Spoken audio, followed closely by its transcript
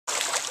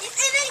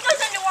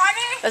goes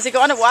underwater. Does he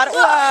go underwater? Whoa!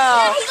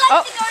 Yeah, he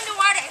likes to go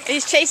underwater.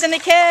 He's chasing the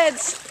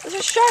kids. There's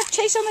a shark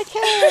chasing the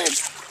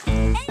kids.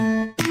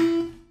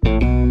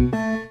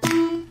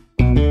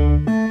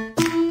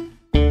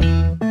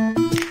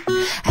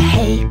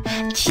 Hey,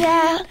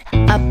 child,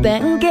 up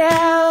and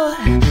go.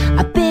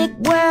 A big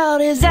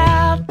world is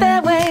out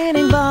there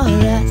waiting for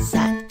us.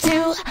 I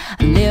do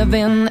live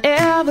in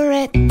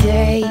every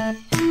day.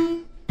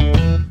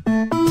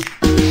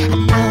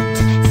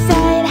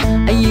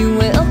 Outside, you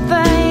will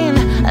find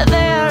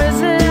there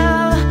is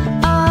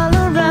love all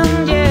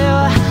around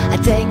you.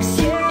 It takes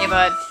you. Hey,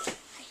 bud.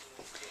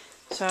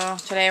 So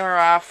today we're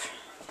off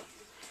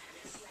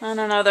on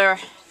another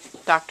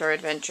doctor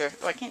adventure.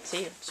 Oh, I can't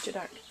see you. It's too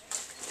dark.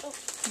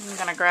 I'm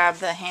gonna grab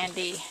the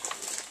handy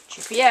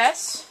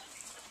GPS,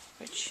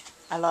 which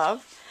I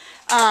love.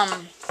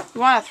 You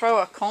want to throw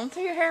a comb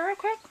through your hair real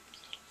quick?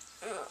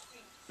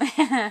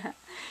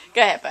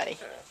 Go ahead, buddy.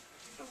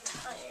 I'm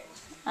tired.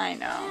 I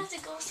know. I have to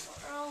go so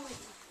early.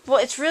 Well,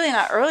 it's really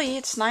not early.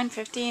 It's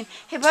 9:15.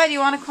 Hey, bud, you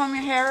want to comb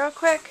your hair real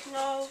quick?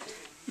 No.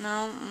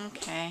 No?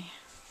 Okay.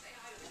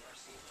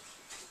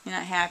 You're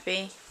not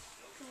happy?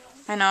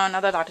 I know,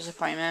 another doctor's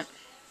appointment.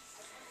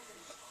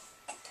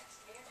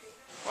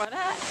 What?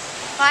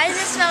 Why does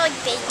it smell like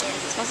bacon?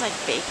 It smells like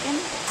bacon?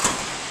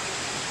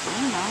 I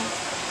don't know.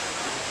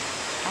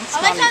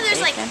 I like how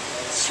there's like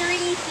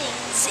tree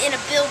things in a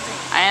building.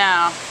 I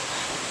know.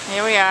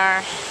 Here we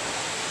are.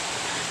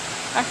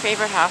 Our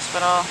favorite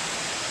hospital.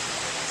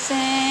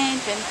 St.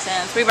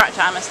 Vincent's. We brought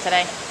Thomas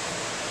today.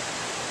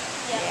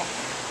 Yeah.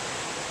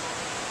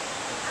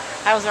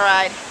 How was the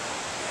ride?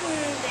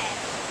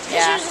 Because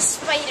Yeah. there's a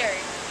spider.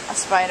 A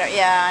spider.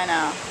 Yeah, I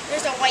know.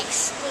 There's a little white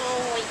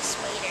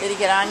spider. Did he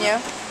get on you?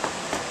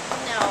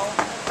 No.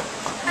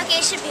 Okay,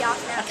 it should be off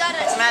now.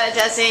 What's the matter,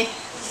 Jesse?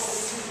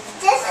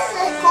 This is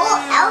a cool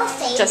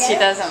elevator. Jesse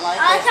doesn't like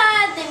I it.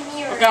 got the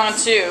mirror. We're going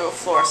to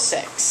floor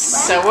 6.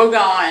 So we're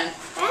going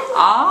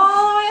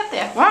all the way up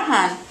there. What,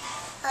 hon?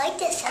 I like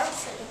this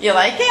elevator. You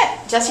like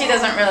it? Jesse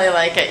doesn't really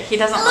like it. He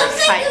doesn't It like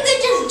looks like you heights.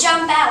 could just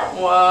jump out.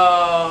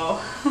 Whoa.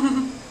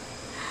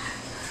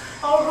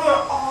 Oh,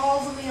 we're all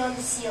the way on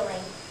the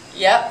ceiling.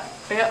 Yep.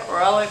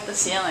 We're all the way up the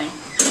ceiling.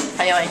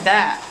 How you like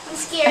that? I'm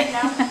scared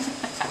now.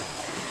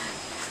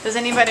 Does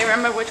anybody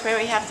remember which way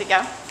we have to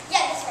go?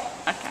 Yeah, this way.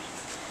 Okay.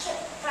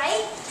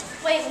 Right?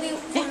 Wait,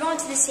 we're going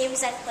to the same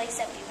exact place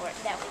that we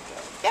did.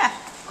 Yeah.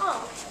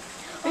 Oh.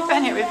 We've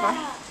been here before.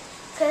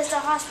 Because the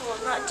hospital,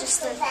 not just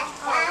the... Yeah.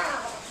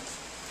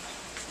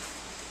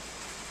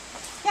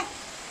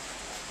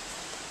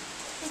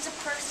 There's a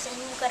person,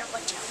 you gotta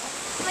watch out.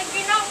 Like,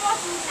 you're not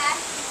walking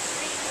past the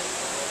street.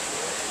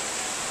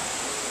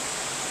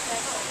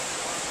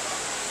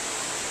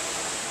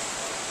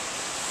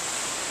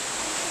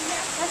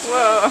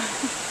 Whoa.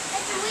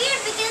 It's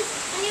weird because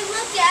when you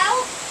look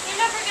out, you're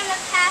never gonna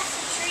pass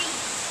the tree.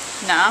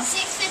 No?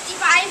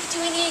 6:55,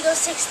 do we need to go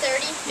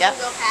 6:30? Yep.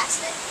 We'll go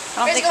past it. I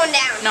don't Or it's think, going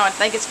down? No, I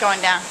think it's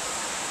going down.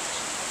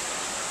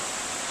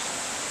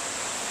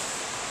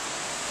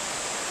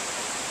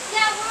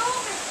 Yeah, we're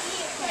over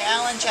here.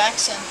 Alan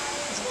Jackson.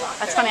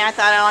 That's funny, I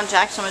thought Alan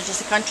Jackson was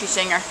just a country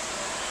singer.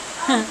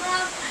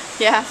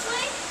 Yeah.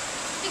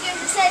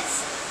 Because it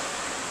says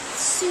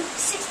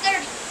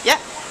 6:30. Yeah.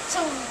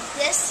 So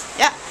this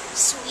Yeah.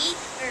 sweet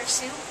or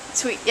soup.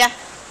 Sweet. Yeah.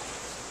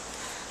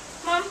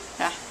 Mom,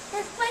 Yeah.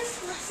 this place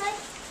looks like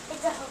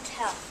it's a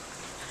hotel.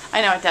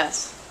 I know it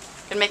does.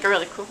 It'd make a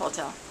really cool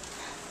hotel.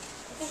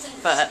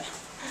 But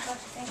I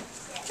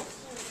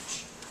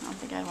don't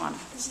think I want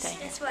to stay here.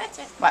 That's what.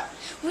 What?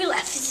 We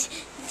left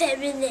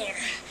them in there.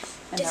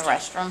 In Just the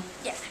restroom?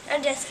 Yeah,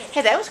 I'm just kidding.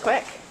 Hey, that was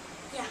quick.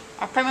 Yeah.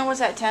 Our appointment was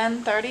at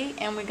 10:30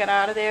 and we got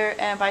out of there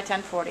by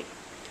 10:40.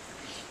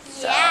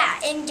 Yeah,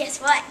 and guess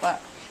what?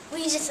 What?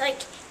 We just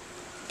like,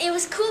 it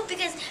was cool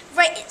because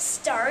it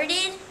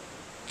started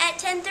at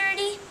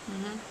 10:30.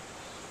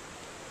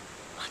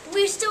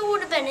 We still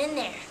would have been in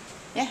there.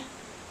 Yeah.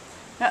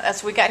 No,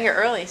 we got here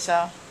early,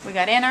 so we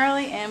got in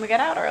early and we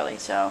got out early.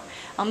 So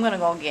I'm gonna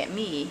go get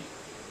me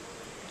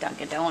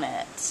Dunkin'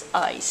 Donuts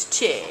iced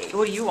tea.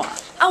 What do you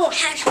want? I want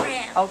hash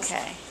browns.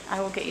 Okay,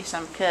 I will get you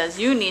some because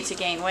you need to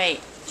gain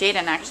weight.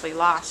 Jaden actually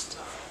lost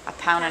 1.5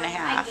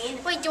 pounds.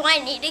 Wait, do I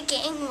need to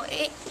gain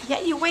weight? Yeah,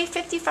 you weigh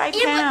 55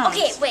 Yeah, pounds.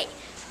 but, okay, wait.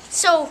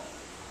 So,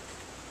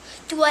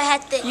 do I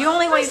have to... You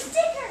only weigh...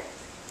 sticker.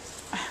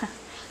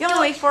 You only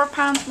weigh 4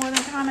 pounds more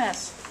than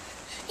Thomas.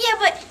 Yeah,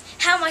 but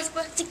how am I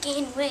supposed to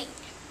gain weight?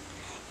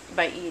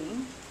 By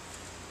eating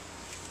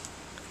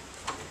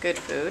good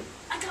food.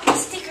 I got my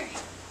sticker.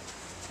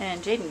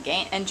 And Jaden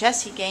gained, and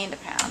Jesse gained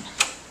 1 pound.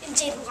 And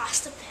Jaden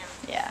lost 1 pound.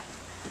 Yeah.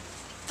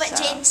 But So,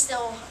 Jaden's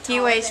still He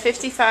taller weighs than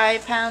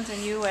 55 pounds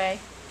and you weigh.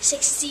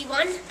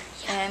 61.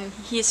 Yeah. And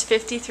he's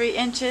 53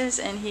 inches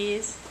and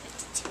he's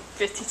 52.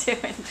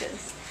 52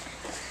 inches.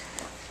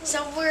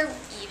 So we're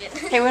even.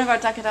 Hey, what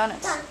about Dunkin'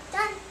 Donuts? Dun,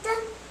 dun,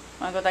 dun.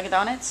 Want to go Dunkin'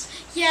 Donuts?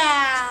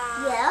 Yeah.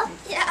 Yeah?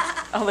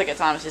 Yeah. Oh, look at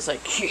Thomas. He's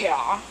like,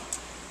 yeah.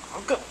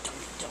 I'll go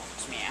Dunkin'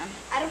 Donuts, man.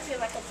 I don't feel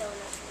like a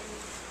donut.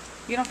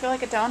 You don't feel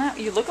like a donut?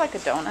 You look like a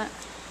donut.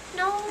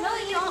 No,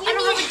 you don't. I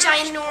don't have a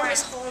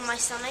ginormous hole in my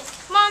stomach.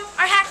 Mom,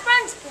 our hack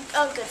runs.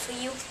 Oh, good for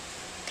you.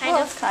 Kind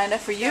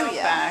of for you,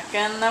 yeah. Back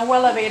in the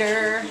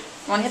elevator.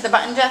 Want to hit the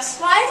button, Jess?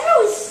 Why is it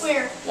always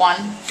square?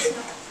 One.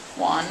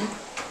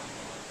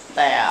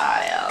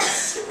 That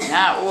is.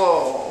 Yeah,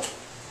 whoa.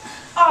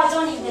 Oh,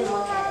 don't even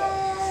look at it.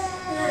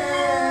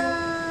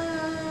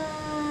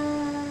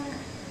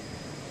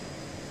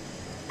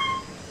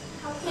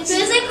 It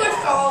feels like we're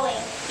falling.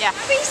 Yeah.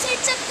 Remember you said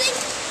something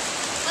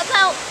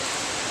about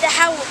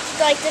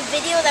the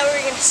video that we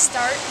were gonna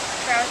start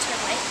for our turn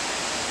life?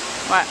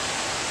 What?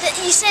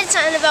 You said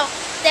something about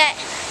that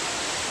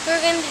we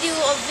were gonna do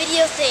a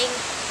video thing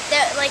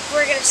that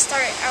we're gonna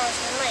start our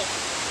turn life,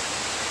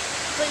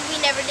 but we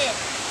never did.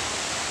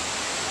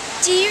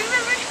 Do you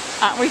remember?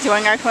 Aren't we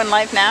doing our twin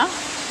life now?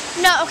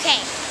 No.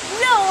 Okay.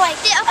 No,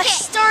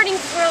 starting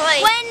for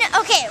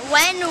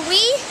when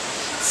we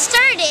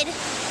started,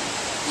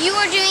 you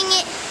were doing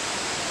it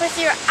with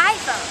your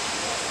iPhone.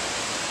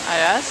 Oh,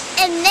 yes?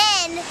 And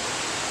then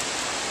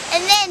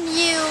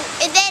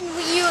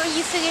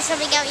you figured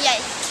something out you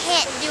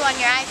can't do on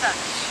your iPhone.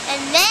 And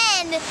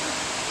then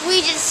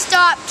we just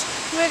stopped.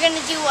 We're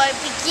gonna do a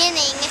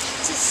beginning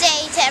to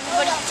say to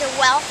everybody to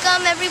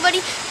welcome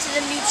everybody to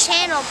the new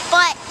channel,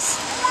 but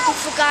we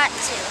forgot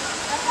to.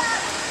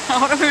 I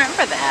don't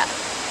remember that.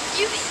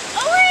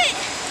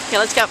 Okay,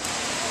 let's go.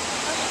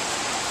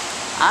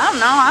 I don't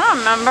know. I don't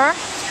remember.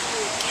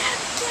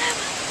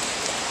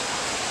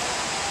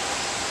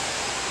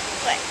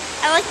 But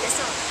I like this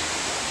one.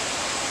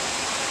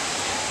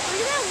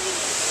 Look at that.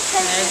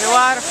 There's a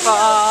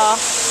waterfall.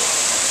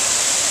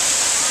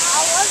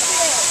 I love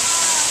it.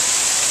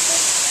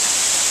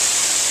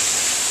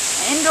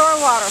 Indoor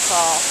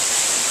waterfall.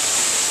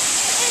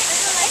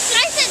 It's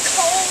nice and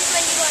cold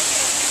when you like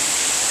it.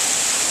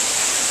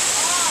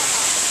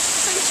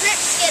 Some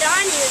drips get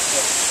on you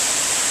too.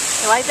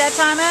 You like that,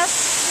 Thomas?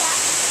 Yeah.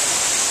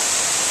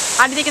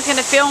 How do you think it's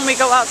going to feel when we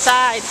go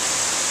outside?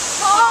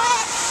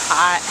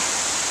 Hot.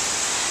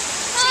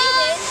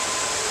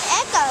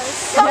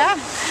 Echoes. Yeah.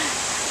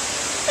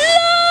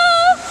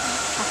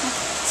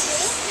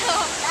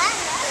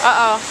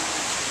 Uh-oh.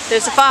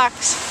 There's a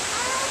fox.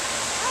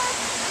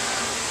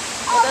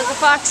 What does the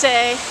fox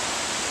say?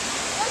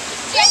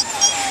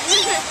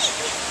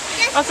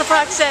 What's the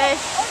fox say?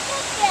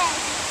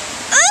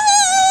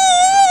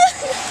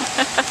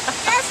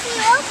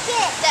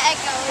 The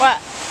echo. What?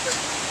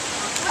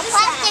 A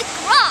plastic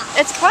rock.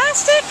 It's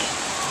plastic?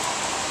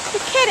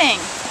 You're kidding.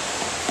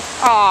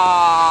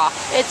 Aw,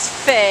 it's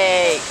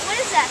fake. What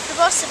is that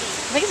supposed to be?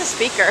 I think it's a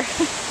speaker.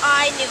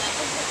 I knew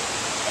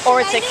it. Or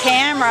it's a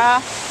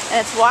camera,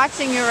 and it's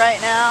watching you right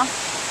now.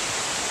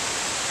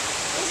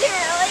 Is it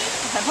really?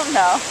 I don't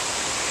know.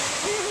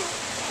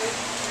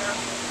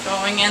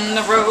 Going in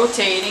the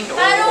rotating door.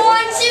 I don't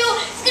want to.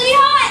 It's gonna be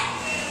hot.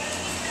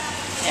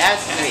 Yeah,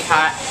 it's gonna be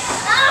hot.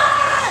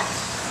 Ah!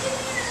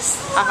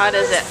 How hot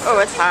is it? Oh,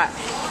 it's hot.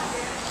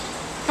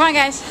 Come on,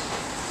 guys.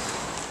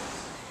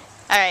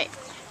 Alright.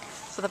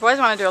 So the boys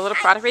want to do a little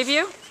product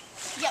review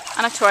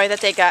on a toy that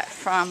they got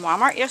from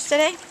Walmart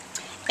yesterday.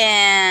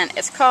 And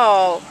it's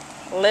called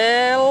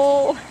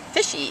Little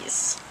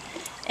Fishies.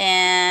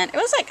 And it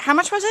was like, how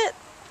much was it?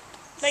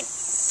 Like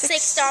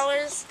 $6.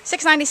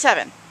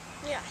 $6.97.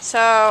 Yeah.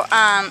 So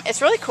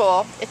it's really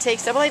cool. It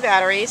takes AA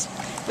batteries.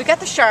 We got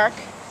the shark,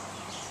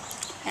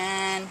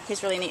 and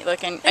he's really neat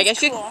looking. I guess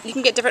cool. you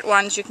can get different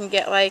ones. You can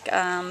get like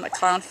a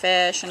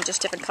clownfish and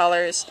just different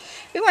colors.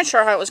 We weren't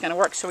sure how it was going to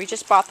work, so we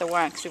just bought the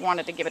one because we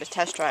wanted to give it a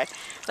test drive.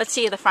 Let's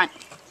see the front.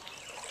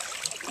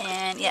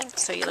 And yeah,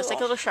 so he looks like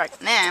a little shark.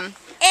 And then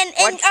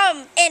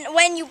and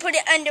when you put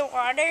it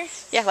underwater.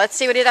 Yeah, let's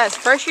see what it does.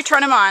 First, you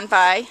turn him on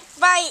by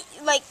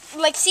like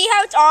see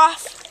how it's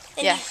off.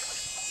 Yeah.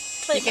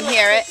 You can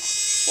hear it.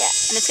 Yeah.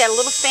 And it's got a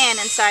little fan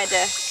inside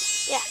the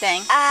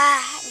thing.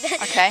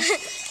 Okay.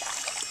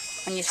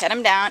 And you set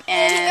him down,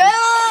 and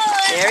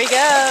there he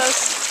goes.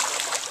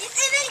 And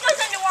then he goes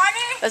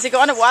underwater. Does he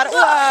go underwater? Whoa!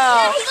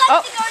 Yeah, he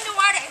likes to go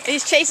underwater.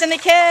 He's chasing the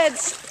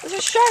kids. There's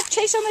a shark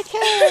chasing the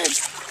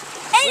kids.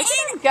 Look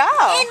at him go.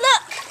 And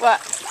look.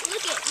 What?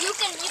 Look at you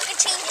can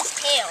change his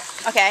tail.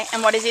 Okay.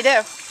 And what does he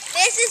do?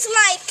 This is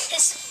like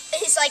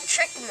his like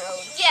trick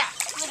mode. Yeah.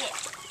 Look at it.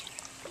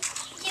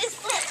 He just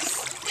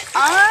flips.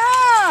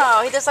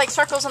 Oh, he does like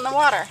circles in the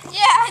water.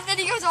 Yeah, and then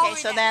he goes all the way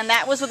Okay, so down. then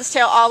that was with his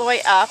tail all the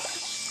way up.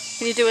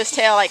 Can you do his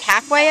tail like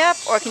halfway up,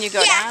 or can you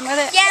go down with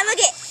it? Yeah, look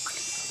at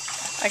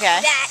Okay.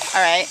 that.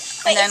 All right.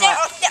 Wait, And then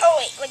what? Oh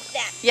wait, like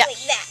that. Yeah.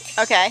 Like that.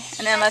 Okay.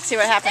 And then let's see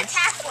what happens. That's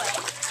halfway.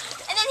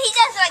 And then he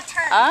does like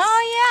turns. Oh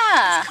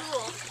yeah.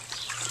 Cool.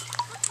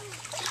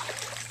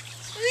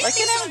 Look at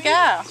him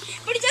go.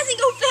 But it doesn't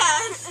go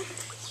fast.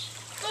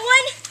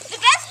 But the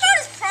best part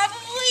is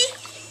probably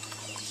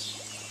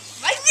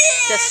like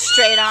this. Just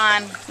straight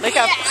on. Look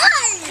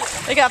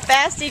how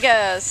fast he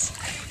goes.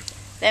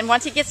 Then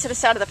once he gets to the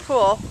side of the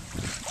pool,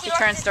 he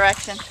turns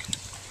direction.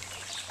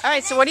 All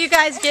right, so what do you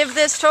guys give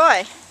this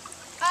toy?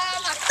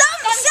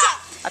 Thumbs up.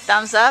 A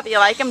thumbs up? You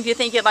like them? Do you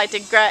think you'd like to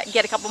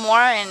get a couple more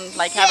and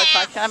like have a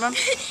collection of them?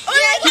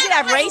 Yeah, You could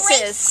have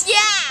races. Yeah.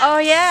 Oh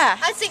yeah.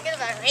 I was thinking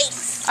about a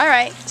race. All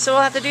right, so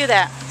we'll have to do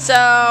that.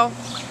 So,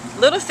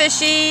 little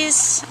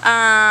fishies.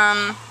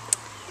 Got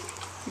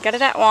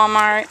it at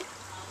Walmart,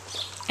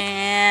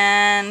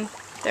 and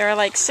they're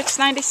like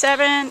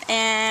 $6.97,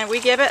 and we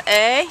give it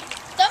a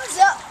Thumbs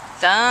up.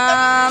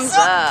 thumbs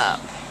up.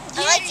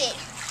 I like it.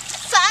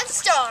 5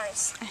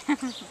 stars.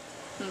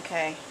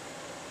 Okay.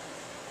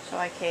 So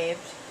I caved,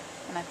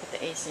 and I put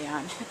the AC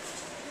on.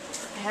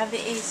 I have the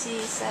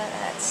AC set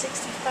at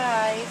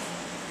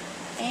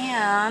 65,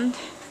 and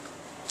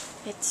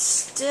it's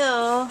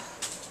still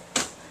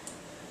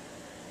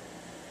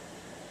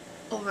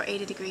over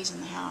 80 degrees in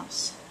the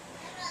house.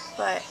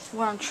 But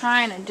what I'm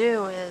trying to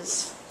do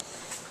is,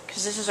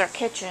 because this is our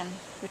kitchen,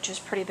 which is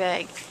pretty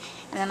big,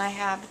 and then I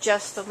have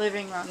just the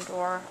living room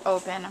door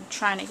open. I'm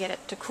trying to get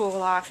it to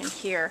cool off in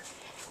here.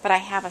 But I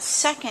have a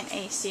second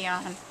AC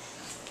on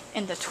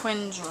in the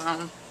twins'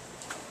 room.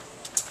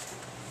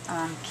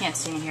 Can't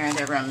see in here.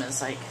 Their room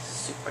is like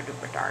super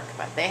duper dark,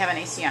 but they have an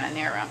AC on in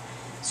their room.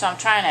 So I'm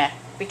trying to,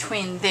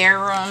 between their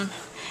room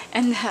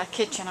and the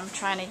kitchen, I'm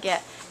trying to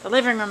get the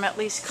living room at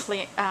least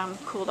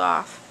cooled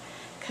off,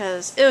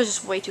 because it was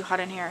just way too hot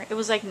in here. It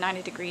was like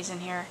 90 degrees in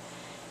here,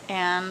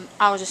 and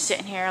I was just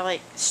sitting here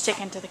like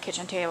sticking to the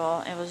kitchen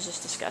table. It was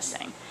just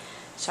disgusting.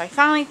 So I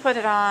finally put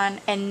it on,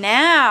 and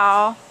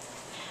now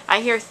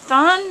I hear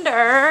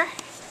thunder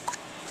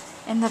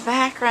in the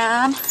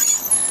background,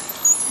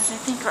 because I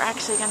think we're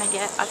actually going to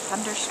get a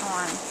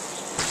thunderstorm.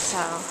 So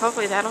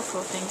hopefully that'll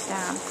cool things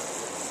down.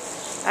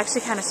 It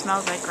actually kind of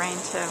smells like rain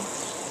too.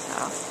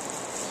 So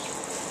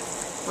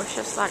wish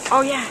us luck.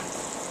 Oh yeah.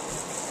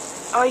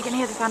 Oh, you can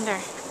hear the thunder.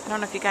 I don't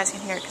know if you guys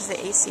can hear it because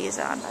the AC is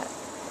on, but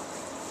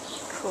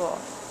cool.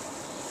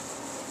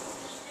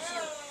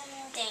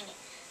 Dang it.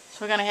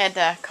 So we're going to head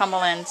to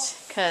Cumberland's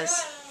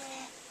because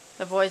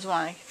the boys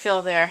want to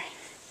fill their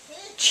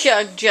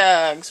chug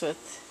jugs with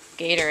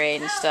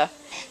Gatorade and stuff.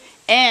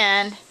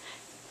 And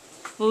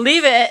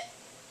leave it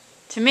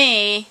to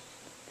me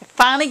to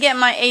finally get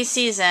my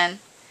ACs in.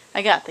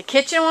 I got the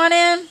kitchen one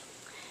in,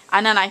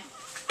 and then I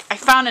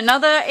found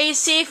another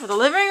AC for the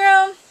living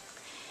room,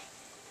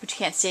 which you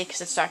can't see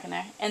because it's dark in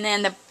there. And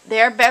then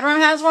their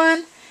bedroom has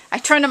one. I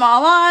turned them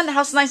all on. The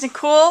house is nice and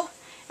cool.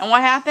 And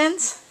what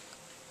happens?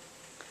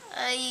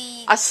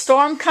 A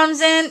storm comes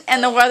in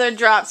and the weather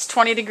drops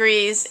 20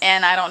 degrees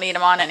and I don't need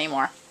them on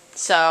anymore.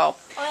 So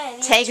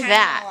take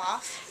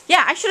that.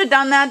 Yeah, I should have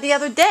done that the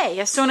other day.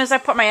 As soon as I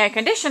put my air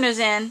conditioners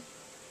in,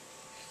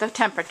 the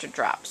temperature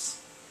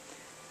drops.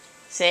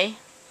 See?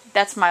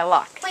 That's my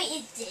luck. Wait,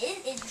 it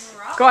did? It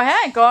dropped? Go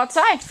ahead. Go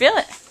outside. Feel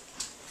it.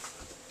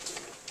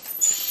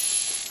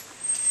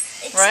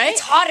 Right?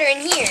 It's hotter in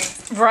here.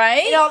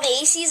 Right? And all the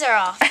ACs are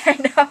off. I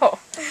know.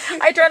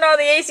 I turned all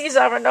the ACs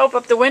off and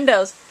opened up the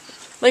windows.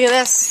 Look at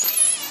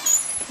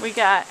this. We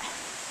got,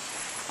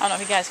 I don't know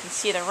if you guys can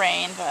see the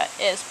rain, but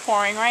it's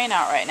pouring rain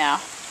out right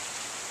now.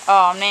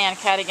 Oh man,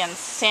 Cadigan's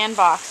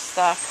sandbox,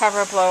 the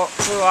cover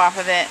blew off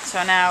of it,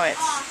 so now it's,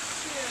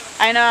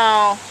 I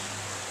know.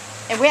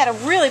 And we had a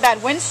really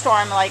bad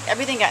windstorm, like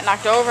everything got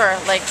knocked over,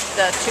 like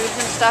the tubes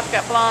and stuff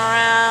got blown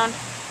around.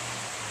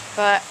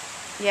 But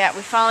yeah,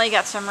 we finally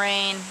got some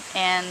rain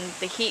and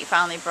the heat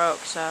finally broke,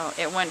 so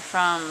it went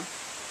from, it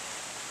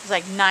was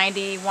like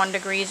 91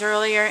 degrees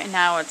earlier, and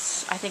now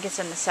it's, I think it's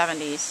in the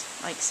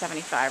 70s, like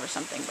 75 or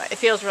something, but it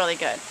feels really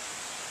good.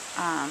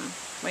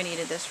 We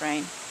needed this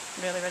rain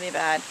really, really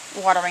bad.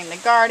 Watering the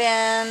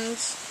gardens,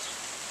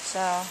 so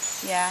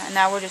yeah, and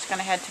now we're just going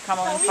to head to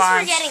Cumberland Farms. At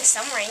least we're getting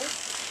some rain.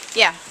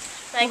 Yeah,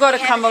 Like, we'll go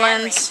to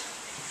Cumberland's.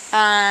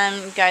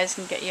 You guys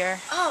can get your...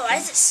 Oh, why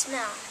does it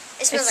smell?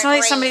 It smells It's like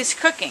like rain. somebody's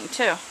cooking,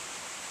 too.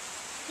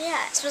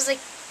 Yeah, it smells like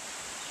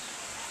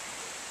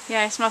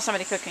Yeah, I smell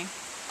somebody cooking.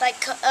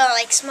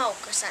 like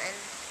smoke or something.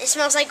 It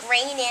smells like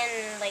rain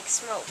and like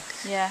smoke.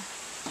 Yeah.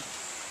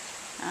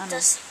 I don't know.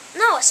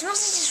 No, it smells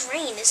like just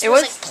rain. It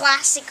smells like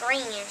plastic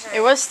rain or something.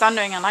 It was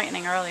thundering and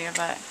lightning earlier,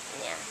 but...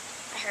 Yeah,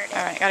 I heard it.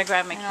 Alright, gotta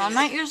grab my keys. I'm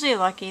not usually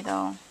lucky,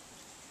 though.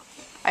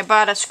 I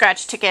bought a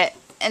scratch ticket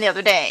the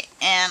other day,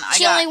 and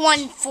She only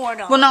won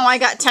 $4. Well, no, I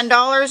got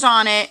 $10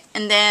 on it,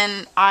 and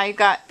then I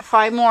got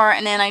 5 more,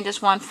 and then I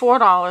just won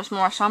 $4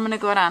 more, so I'm gonna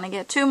go down and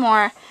get 2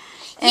 more.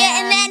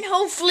 Yeah, and then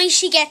hopefully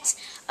she gets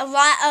a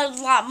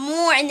lot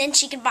more, and then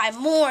she can buy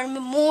more and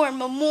more and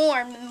more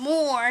and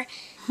more.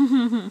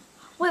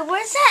 Wait,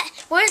 where's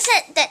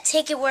that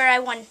ticket where I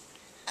won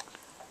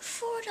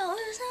 $4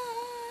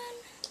 on?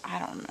 I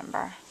don't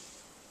remember.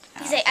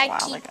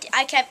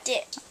 I kept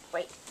it.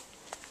 Wait.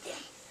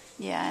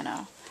 Yeah, I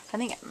know. I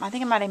think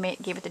I might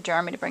have gave it to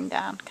Jeremy to bring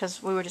down,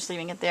 because we were just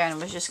leaving it there and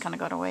it was just gonna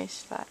go to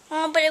waste. But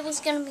it was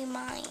gonna be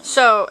mine.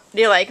 So,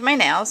 do you like my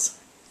nails?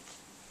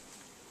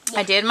 Yeah.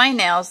 I did my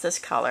nails this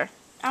color.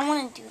 I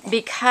want to do that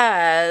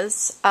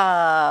because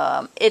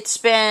it's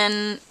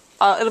been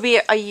it'll be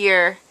a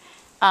year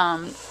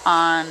on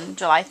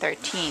July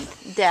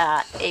 13th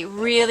that a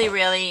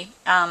really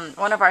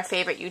one of our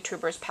favorite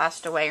YouTubers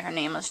passed away. Her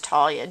name was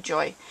Talia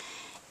Joy,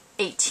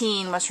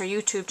 18 was her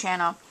YouTube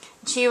channel.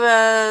 She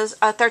was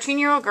a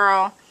 13-year-old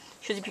girl.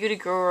 She was a beauty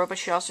guru, but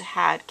she also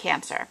had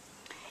cancer.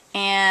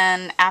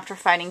 And after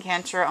fighting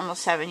cancer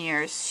almost 7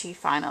 years, she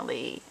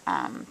finally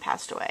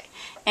passed away.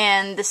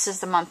 And this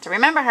is the month to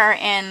remember her.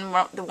 And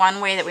the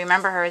one way that we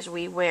remember her is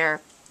we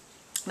wear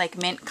like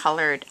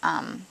mint-colored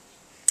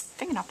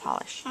fingernail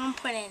polish. I'm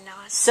putting it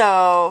on.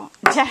 So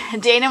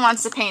Jaden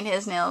wants to paint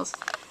his nails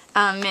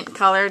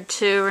mint-colored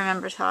to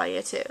remember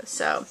Talia too.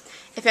 So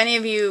if any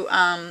of you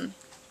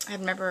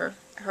have never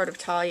heard of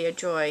Talia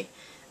Joy,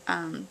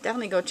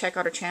 definitely go check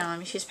out her channel. I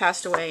mean, she's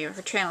passed away.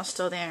 Her channel's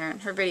still there,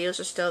 and her videos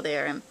are still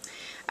there. And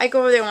I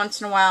go over there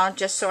once in a while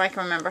just so I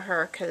can remember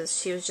her, because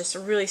she was just a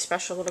really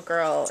special little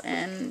girl,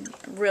 and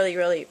really,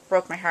 really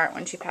broke my heart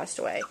when she passed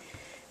away.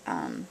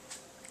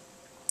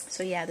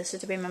 So yeah, this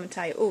is to remember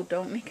Talia. Oh,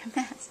 don't make a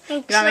mess. You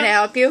want me to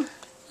help you?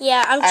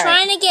 Yeah, I'm All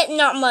trying right. to get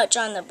not much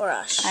on the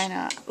brush. I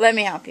know. Let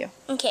me help you.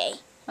 Okay.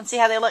 Let's see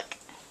how they look.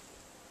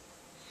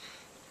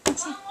 What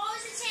was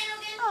the channel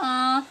again?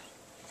 Aww.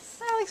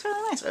 That looks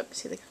really nice. Oops,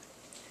 see the...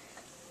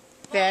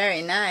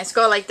 Very nice.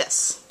 Go like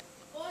this.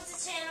 What was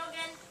the channel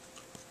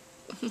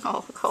again?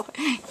 Oh, go.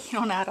 You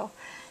don't know how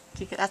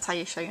to... That's how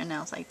you show your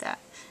nails, like that.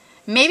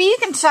 Maybe you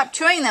can stop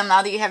chewing them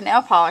now that you have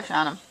nail polish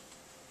on them.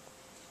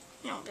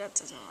 No, that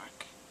doesn't work.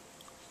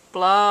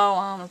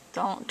 Blow them.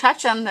 Don't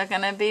touch them. They're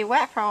going to be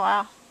wet for a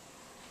while.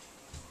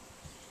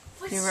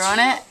 You ruin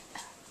it?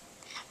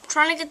 I'm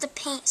trying to get the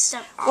paint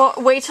stuff off.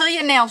 Well, wait till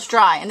your nails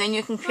dry, and then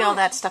you can peel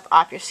that stuff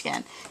off your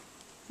skin.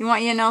 You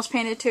want your nails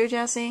painted too,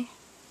 Jessie?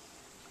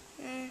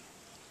 I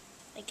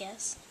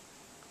guess.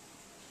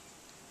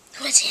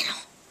 What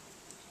channel?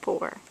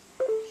 4.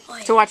 Oh,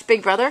 yeah. To watch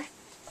Big Brother?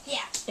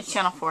 Yeah. It's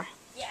channel 4.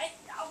 Yeah.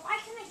 Why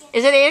can I get?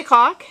 Is it 8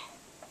 o'clock?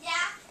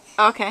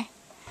 Yeah. Okay.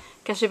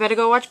 Guess we better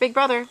go watch Big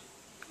Brother.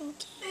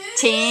 Okay.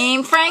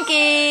 Team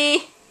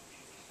Frankie!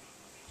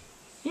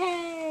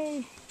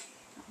 Yay! I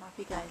don't know if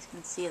you guys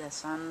can see the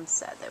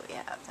sunset that we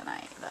have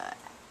tonight, but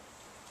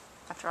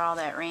after all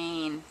that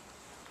rain,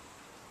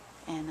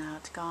 and now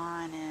it's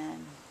gone,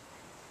 and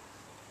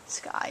the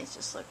skies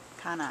just look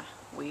kind of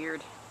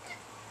weird.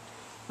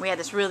 We had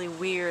this really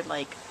weird,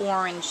 like,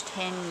 orange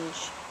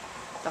tinge.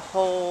 The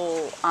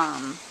whole,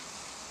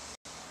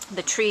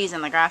 the trees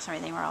and the grass and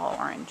everything were all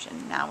orange,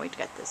 and now we've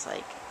got this,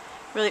 like,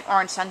 really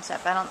orange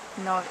sunset. But I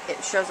don't know if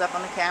it shows up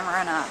on the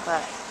camera or not,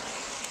 but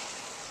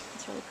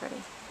it's really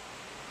pretty.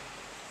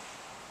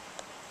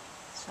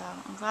 So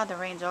I'm glad the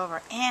rain's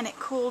over, and it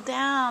cooled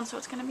down, so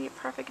it's going to be a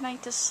perfect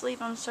night to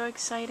sleep. I'm so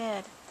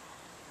excited.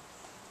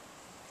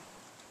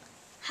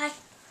 Hi.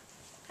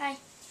 Hi. Hi.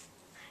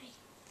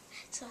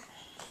 So,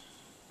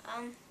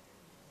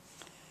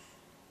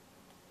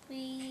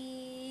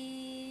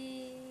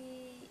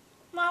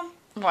 Mom.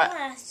 What? I want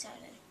to ask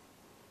something.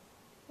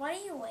 Why do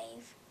you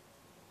wave?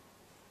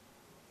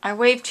 I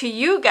wave to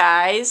you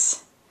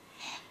guys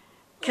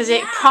because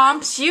it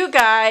prompts you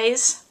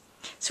guys.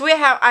 So I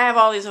have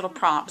all these little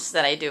prompts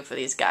that I do for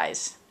these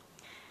guys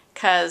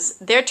because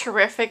they're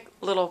terrific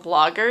little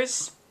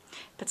vloggers,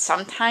 but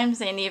sometimes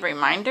they need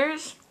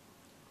reminders.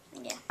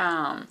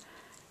 Yeah.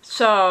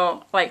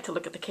 So like to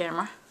look at the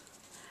camera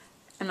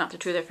and not to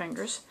chew their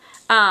fingers.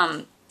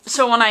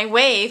 So when I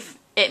wave,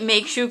 it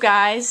makes you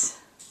guys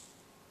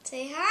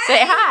say hi.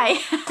 say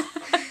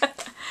hi.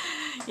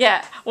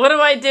 Yeah. What do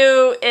I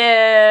do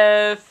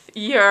if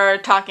you're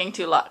talking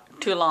too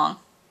long?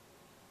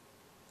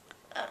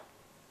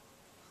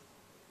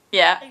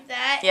 Yeah. Like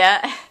that.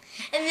 Yeah.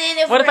 And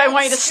then What if I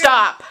want you to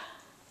stop?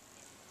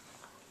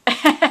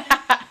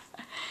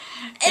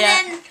 And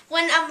then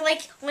when I'm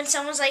like, when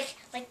someone's like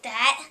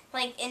that,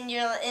 like, and you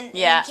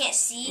can't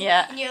see,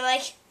 and you're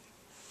like,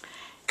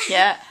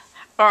 yeah,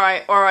 or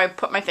I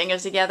put my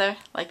fingers together,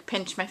 like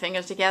pinch my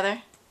fingers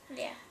together.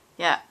 yeah,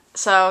 Yeah.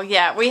 So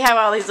yeah, we have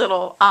all these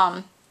little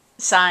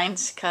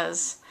signs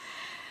because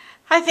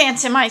I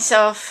fancy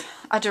myself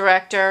a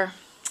director.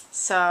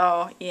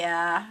 So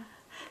yeah,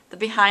 the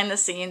behind the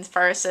scenes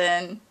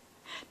person,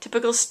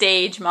 typical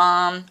stage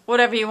mom,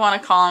 whatever you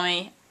want to call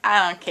me.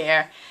 I don't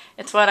care.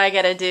 It's what I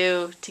gotta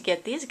do to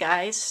get these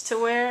guys to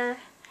where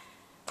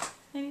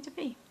they need to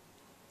be.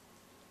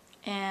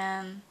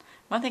 And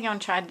one thing I'm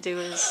trying to do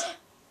is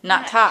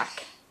not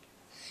talk.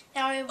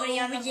 now everybody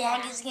on the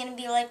vlog is gonna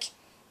be like,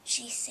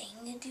 she's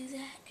saying to do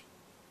that.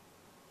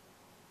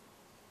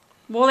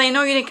 Well, they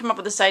know you didn't come up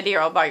with this idea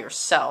all by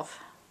yourself.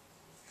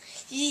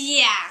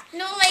 Yeah.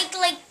 No,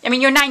 like. I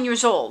mean, you're 9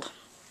 years old.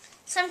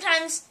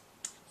 Sometimes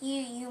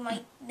you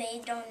might,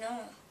 they don't know.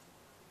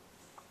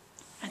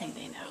 I think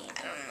they know.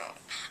 I don't know.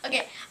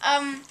 Okay.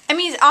 I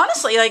mean,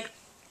 honestly, like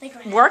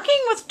right working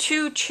with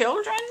 2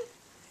 children.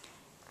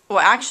 Well,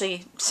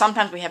 actually,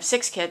 sometimes we have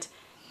 6 kids.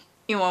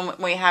 You know, when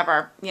we have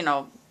our,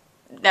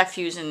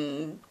 nephews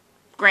and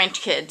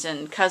grandkids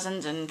and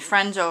cousins and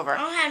friends over. I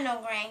don't have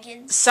no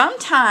grandkids.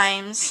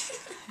 Sometimes,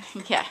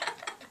 yeah.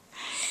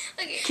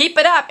 Okay. Keep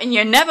it up, and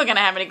you're never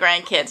gonna have any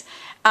grandkids.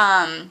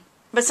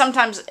 But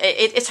sometimes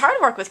it's hard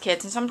to work with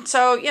kids, and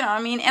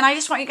and I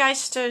just want you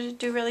guys to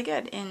do really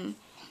good. And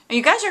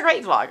you guys are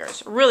great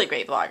vloggers, really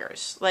great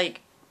vloggers.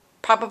 Like,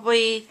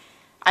 probably,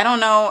 I don't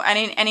know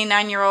any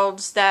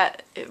 9-year-olds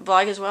that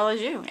vlog as well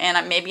as you.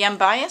 And maybe I'm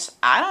biased.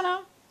 I don't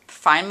know.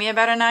 Find me a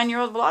better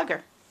 9-year-old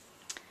vlogger.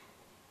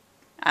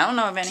 I don't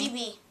know of any.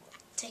 GB.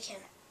 Take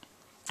him.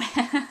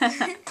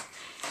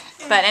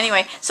 But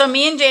anyway, so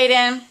me and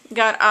Jaden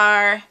got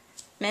our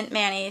mint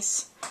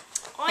manis.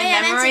 Oh yeah,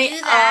 I meant to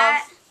do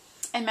that.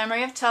 In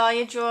memory of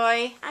Talia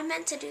Joy. I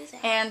meant to do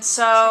that. And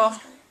so,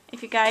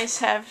 if you guys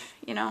have,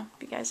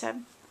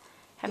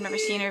 have never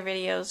seen her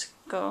videos,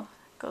 go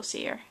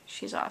see her.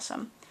 She's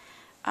awesome.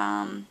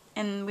 And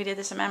we did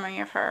this in memory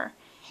of her.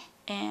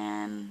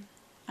 And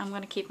I'm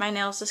going to keep my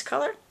nails this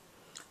color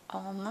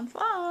on the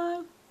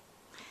vlog.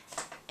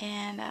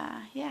 And,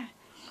 yeah.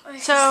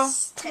 So,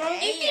 Mom,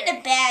 you did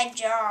a bad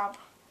job.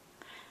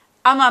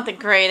 I'm not the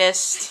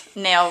greatest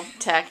nail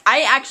tech.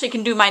 I actually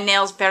can do my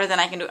nails better than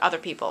I can do other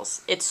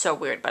people's. It's so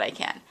weird, but I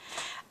can.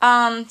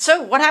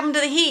 So, what happened to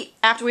the heat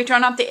after we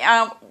turned on the...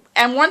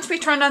 and once we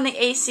turned on the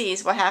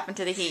ACs, what happened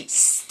to the heat?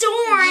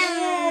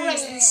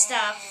 Storms and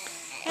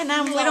stuff. And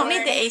now we don't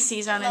need the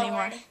ACs on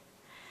anymore.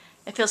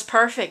 It feels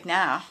perfect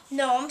now.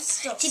 No, I'm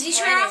still Did you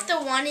turn off the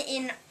one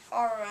in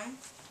our room?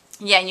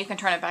 Yeah, and you can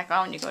turn it back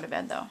on when you go to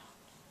bed, though.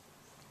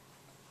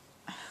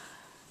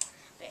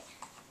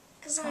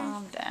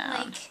 Calm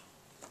down. Like...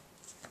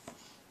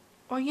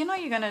 Well, you know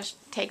you're going to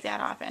take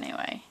that off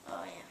anyway.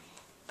 Oh, yeah.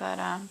 But,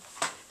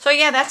 so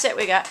yeah, that's it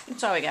we got.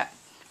 That's all we got.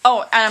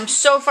 Oh, and I'm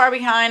so far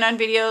behind on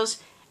videos,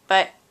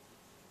 but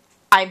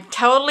I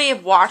totally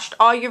have watched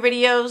all your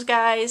videos,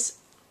 guys.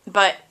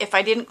 But if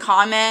I didn't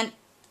comment,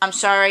 I'm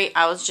sorry.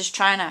 I was just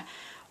trying to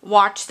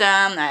watch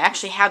them. I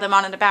actually had them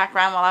on in the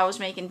background while I was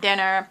making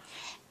dinner.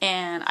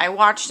 And I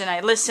watched and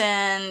I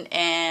listened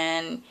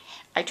and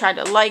I tried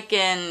to like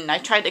and I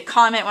tried to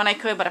comment when I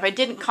could. But if I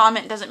didn't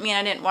comment, it doesn't mean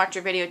I didn't watch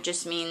your video. It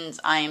just means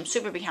I am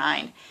super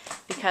behind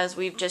because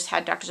we've just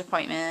had doctor's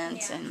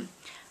appointments and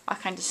all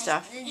kinds of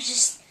stuff.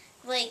 Just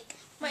like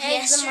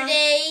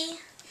yesterday.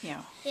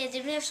 Yeah. Yeah,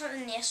 did we have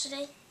something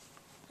yesterday?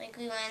 Like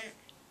we went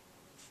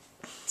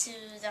to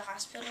the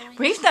hospital.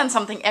 We've done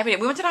something every day.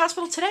 We went to the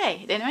hospital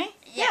today, didn't we?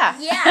 Yeah.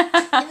 Yeah.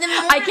 In the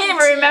morning I can't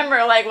even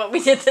remember like what we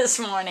did this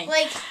morning.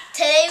 Like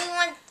today we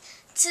went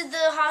to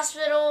the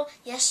hospital.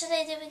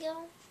 Yesterday did we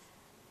go?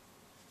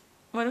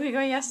 When did we go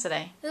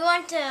yesterday? We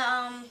went to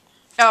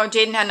Oh,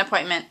 Jaden had an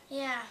appointment.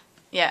 Yeah.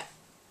 Yeah.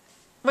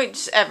 Wait,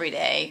 just every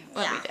day.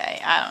 Every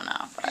day. I don't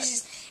know. But.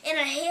 And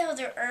I hate how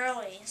they're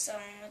early, so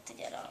I'm going to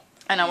get up.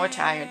 I know we're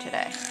tired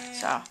today.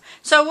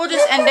 So we'll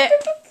just end it.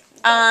 To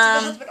the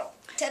hospital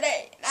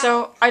today. Now.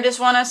 So I just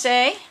want to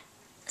say.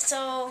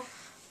 So.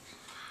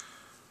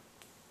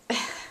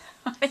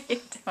 What are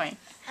you doing?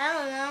 I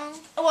don't know.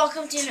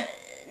 Welcome to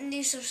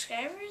new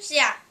subscribers.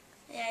 Yeah.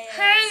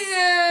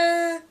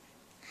 Hi.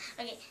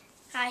 Okay.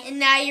 Hi. And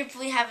now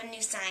we have a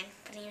new sign.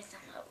 Putting your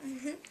thumb up.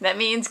 That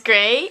means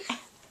great.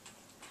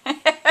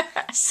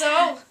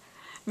 So.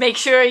 Make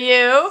sure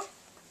you.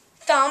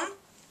 Thumb,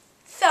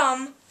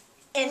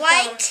 and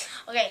like.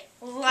 Thumb. Okay.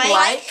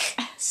 Like.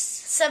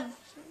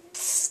 Subscribe.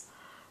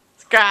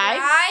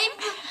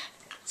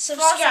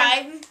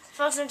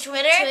 Follow us on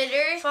Twitter.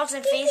 Follow us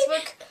on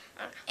Facebook.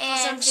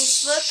 And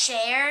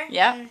share.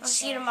 Yep. We'll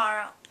see you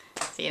tomorrow.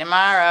 See you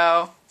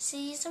tomorrow.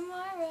 See you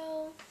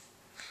tomorrow.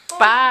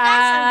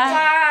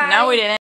 Bye. No, we didn't.